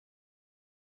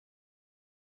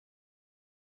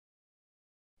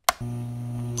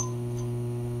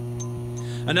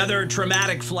Another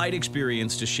traumatic flight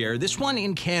experience to share. This one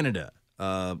in Canada.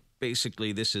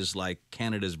 Basically, this is like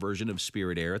Canada's version of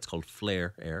Spirit Air. It's called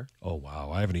Flair Air. Oh, wow.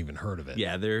 I haven't even heard of it.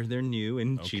 Yeah, they're new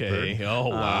and cheaper. Oh,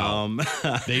 wow.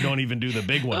 They don't even do the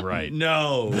big one right.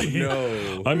 No.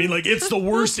 I mean, like, it's the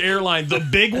worst airline. The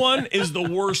big one is the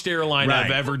worst airline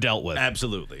I've ever dealt with.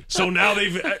 Absolutely. So now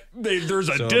there's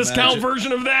a discount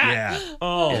version of that? Yeah.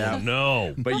 Oh,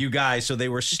 no. But you guys, so they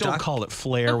were stuck. Don't call it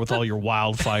Flair with all your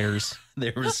wildfires.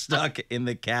 They were stuck in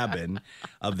the cabin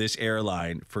of this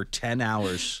airline for 10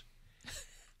 hours.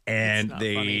 And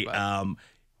they,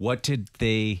 what did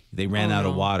they ran out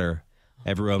of water.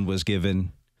 Everyone was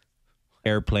given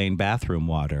airplane bathroom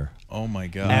water. Oh, my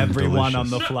God. Everyone on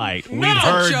the flight. We've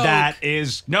heard that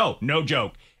is, no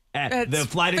joke. The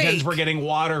flight attendants were getting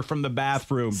water from the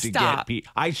bathroom to get pee.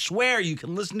 I swear, you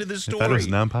can listen to this story. That is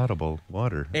non-potable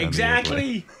water.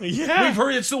 Exactly. Yeah. We've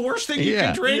heard it's the worst thing you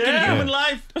can drink in human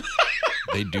life.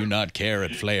 They do not care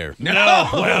at Flair. No.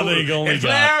 Well, they only at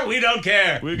Flair, we don't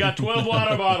care. We've got 12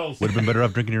 water bottles. Would have been better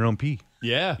off drinking your own pee.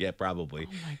 Yeah. Yeah, probably.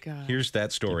 Oh, my God. Here's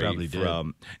that story probably did.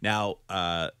 from... Now,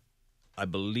 I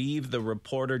believe the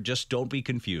reporter, just don't be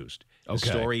confused. The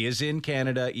story is in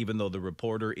Canada, even though the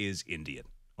reporter is Indian.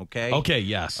 Okay? Okay,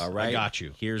 yes. All right. I got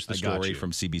you. Here's the story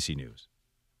from CBC News.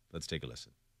 Let's take a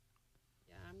listen.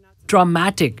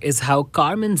 Traumatic is how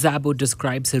Carmen Zabo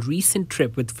describes her recent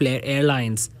trip with Flair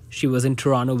Airlines. She was in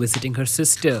Toronto visiting her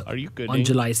sister. Are you kidding? On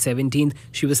July 17th,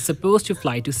 she was supposed to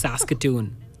fly to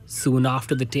Saskatoon. Soon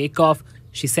after the takeoff,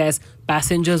 she says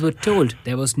passengers were told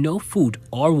there was no food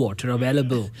or water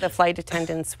available. The flight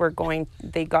attendants were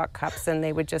they got cups and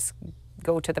they would just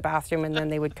go to the bathroom and then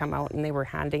they would come out and they were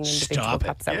handing individual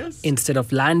cups out. Yes. Instead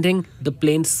of landing, the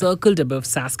plane circled above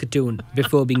Saskatoon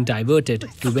before being diverted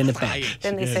to Winnipeg.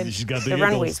 Then they said, the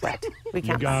runway's wet. We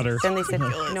can't land. Then they said,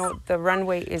 no, the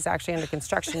runway is actually under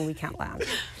construction. We can't land.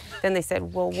 Then they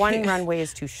said, well, one runway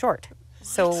is too short.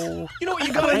 So you know what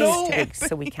you gotta know?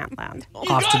 So we can't land.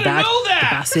 After that, the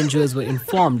passengers were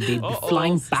informed they'd be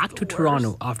flying back to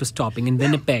Toronto after stopping in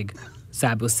Winnipeg.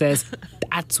 Sabo says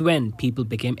that's when people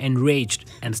became enraged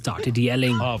and started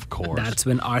yelling. Of course. That's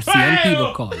when RCMP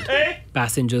were called.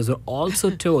 Passengers were also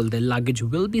told their luggage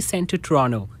will be sent to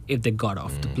Toronto if they got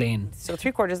off the plane. So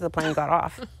 3/4 of the plane got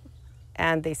off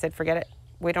and they said, forget it.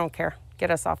 We don't care. Get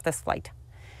us off this flight.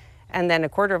 And then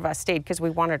 1/4 of us stayed because we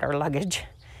wanted our luggage.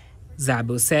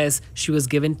 Zabo says she was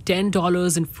given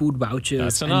 $10 in food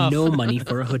vouchers and no money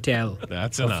for a hotel.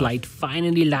 That's Her flight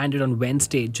finally landed on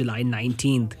Wednesday, July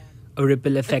 19th. A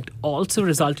ripple effect also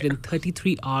resulted in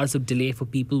 33 hours of delay for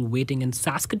people waiting in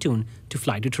Saskatoon to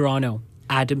fly to Toronto.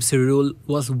 Adam Cyrul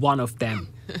was one of them.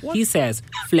 He says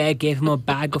Flair gave him a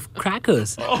bag of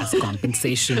crackers as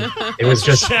compensation. It was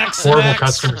just horrible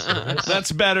customer service.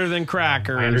 That's better than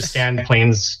crackers. I understand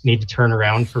planes need to turn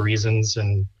around for reasons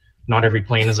and not every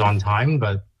plane is on time,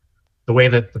 but the way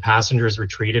that the passengers were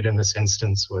treated in this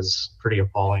instance was pretty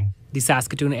appalling. The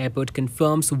Saskatoon airport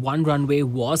confirms one runway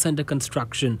was under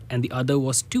construction and the other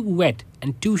was too wet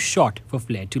and too short for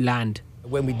Flair to land.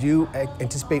 When we do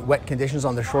anticipate wet conditions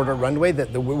on the shorter runway,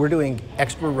 we're doing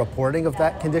extra reporting of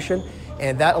that condition,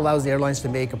 and that allows the airlines to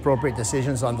make appropriate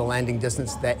decisions on the landing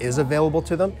distance that is available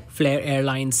to them. Flair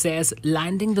Airlines says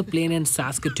landing the plane in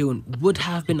Saskatoon would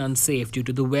have been unsafe due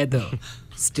to the weather.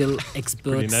 Still,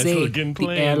 experts say the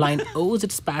airline owes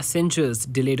its passengers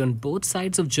delayed on both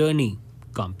sides of journey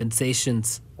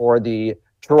compensations. For the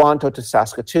Toronto to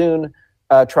Saskatoon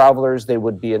travelers, they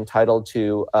would be entitled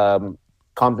to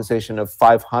compensation of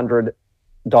 $500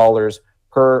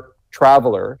 per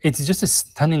traveler. It's just a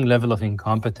stunning level of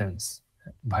incompetence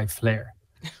by Flair.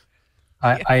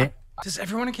 Does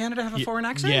everyone in Canada have a foreign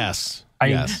accent? Yes.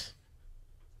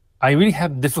 I really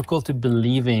have difficulty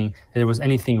believing that there was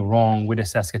anything wrong with the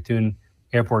Saskatoon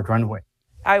airport runway.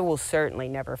 I will certainly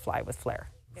never fly with Flair.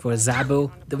 For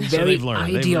Zabo, the very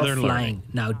idea of flying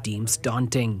now deems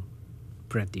daunting.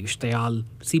 Pratyush Dayal,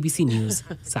 CBC News,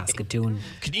 Saskatoon.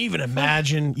 Can you even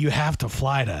imagine you have to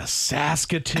fly to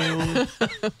Saskatoon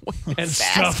and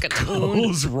stuff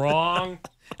goes wrong?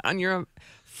 On your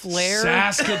Flair?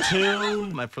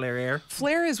 Saskatoon. My Flair Air.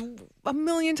 Flair is a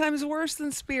million times worse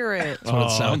than Spirit. That's what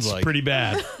it sounds like. Pretty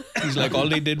bad. He's like, all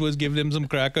they did was give them some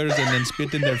crackers and then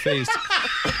spit in their face.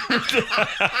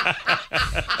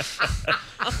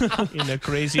 In a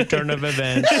crazy turn of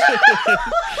events,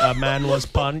 a man was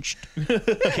punched,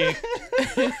 kicked,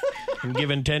 and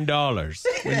given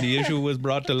 $10. When the issue was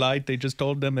brought to light, they just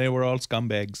told them they were all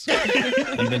scumbags.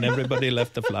 And then everybody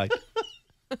left the flight.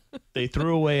 They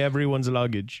threw away everyone's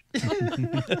luggage.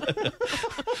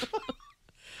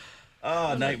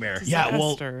 Oh, nightmare. Yeah,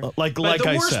 well, like I said.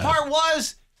 The worst part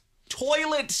was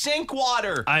toilet sink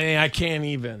water. I can't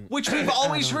even. Which we've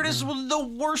always heard is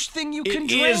the worst thing you can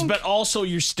drink. It is, but also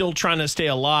you're still trying to stay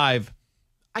alive.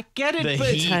 I get it, The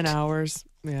but heat. 10 hours.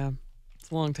 Yeah. It's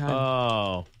a long time.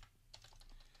 Oh.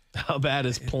 How bad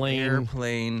is plain?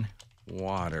 Airplane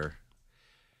water.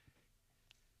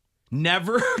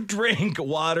 Never drink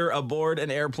water aboard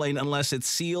an airplane unless it's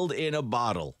sealed in a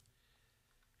bottle.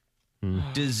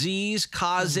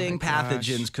 Disease-causing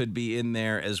pathogens could be in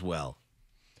there as well.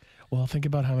 Well, think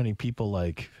about how many people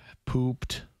like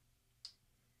pooped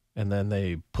and then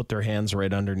they put their hands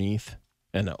right underneath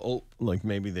and like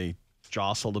maybe they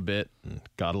jostled a bit and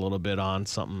got a little bit on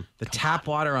something. The tap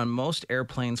water on most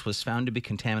airplanes was found to be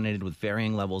contaminated with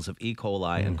varying levels of E.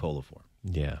 coli and coliform.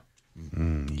 Yeah.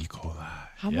 E. coli.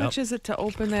 How much is it to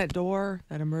open that door?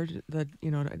 That to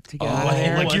get Oh, out of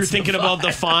there? like you're thinking about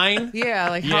the fine? Yeah,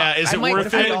 like Yeah, is I it might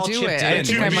worth have it? to do it. I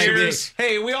think I might be.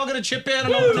 Hey, we all gonna chip in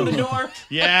and open the door?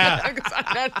 Yeah.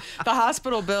 The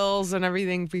hospital bills and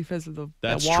everything because of the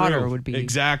That's water true. would be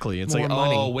exactly. It's more like,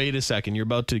 money. oh, wait a second. You're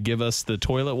about to give us the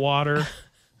toilet water?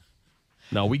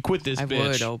 No, we quit this I bitch.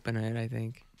 would open it, I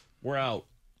think. We're out.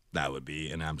 That would be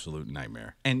an absolute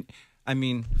nightmare. And I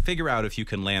mean, figure out if you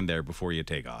can land there before you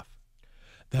take off.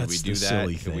 That's Can we do the that?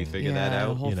 silly Can we thing. figure that The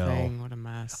out? whole thing, what a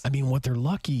mess. I mean, what they're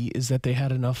lucky is that they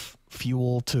had enough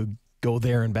fuel to go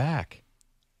there and back.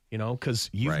 You know, because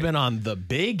you've been on the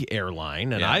big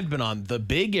airline, and I've been on the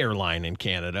big airline in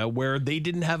Canada where they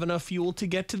didn't have enough fuel to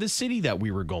get to the city that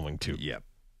we were going to. Yep.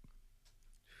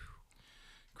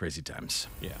 Crazy times.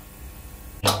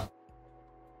 Yeah.